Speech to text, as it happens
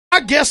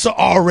our guests are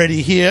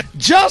already here.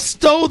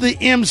 Justo the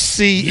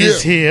MC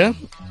is here.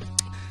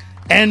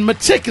 And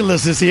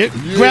Maticulous is here.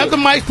 Grab the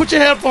mic, put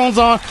your headphones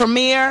on.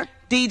 Premier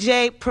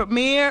DJ,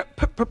 Premier.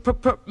 Shout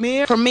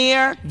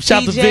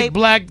out to Vic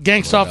Black,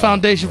 Gangstar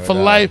Foundation for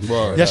Life.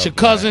 That's your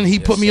cousin. He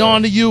put me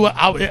on to you.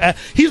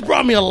 He's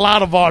brought me a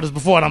lot of artists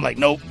before, and I'm like,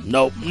 nope.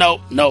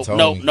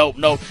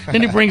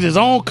 Then he brings his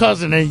own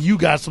cousin, and you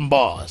got some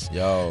bars.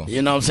 Yo.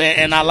 You know what I'm saying?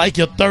 And I like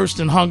your thirst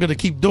and hunger to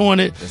keep doing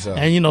it.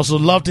 And, you know, so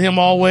love to him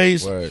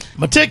always.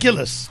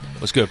 Maticulous.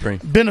 What's good, Preem?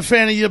 Been a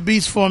fan of your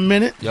beats for a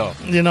minute. Yo.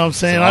 You know what I'm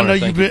saying? Honor, I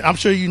know you've been, I'm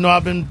sure you know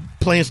I've been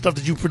playing stuff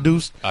that you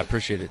produced. I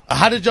appreciate it.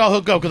 How did y'all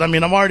hook up? Because, I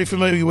mean, I'm already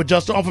familiar with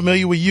Justo. I'm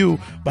familiar with you.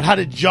 But how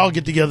did y'all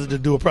get together to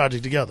do a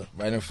project together?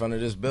 Right in front of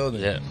this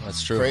building. Yeah,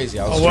 that's true. Crazy.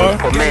 I Oh,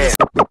 was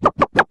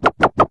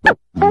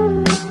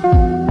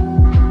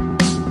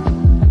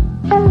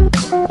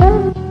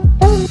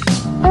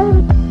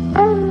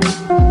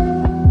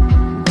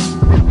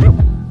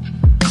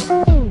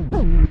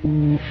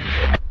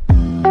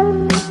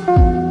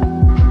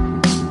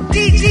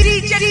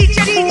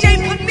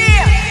DJ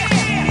Premier.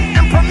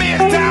 And Premier's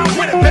down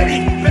with it, baby.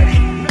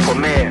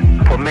 Premier.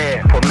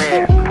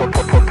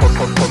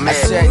 I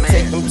said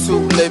take them two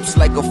lips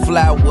like a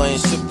flower and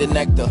sip the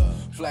nectar.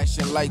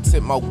 Flashing lights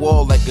hit my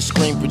wall like a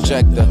screen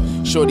projector.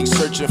 Shorty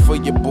searching for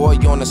your boy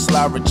on a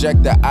slide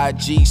rejector.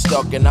 IG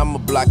stalking, I'ma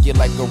block you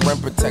like a rim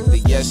protector.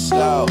 Yes,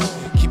 Lord.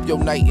 Keep your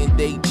night and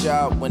day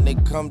job. When they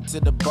come to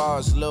the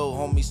bars, little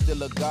homie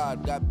still a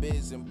god. Got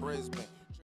biz in Brisbane.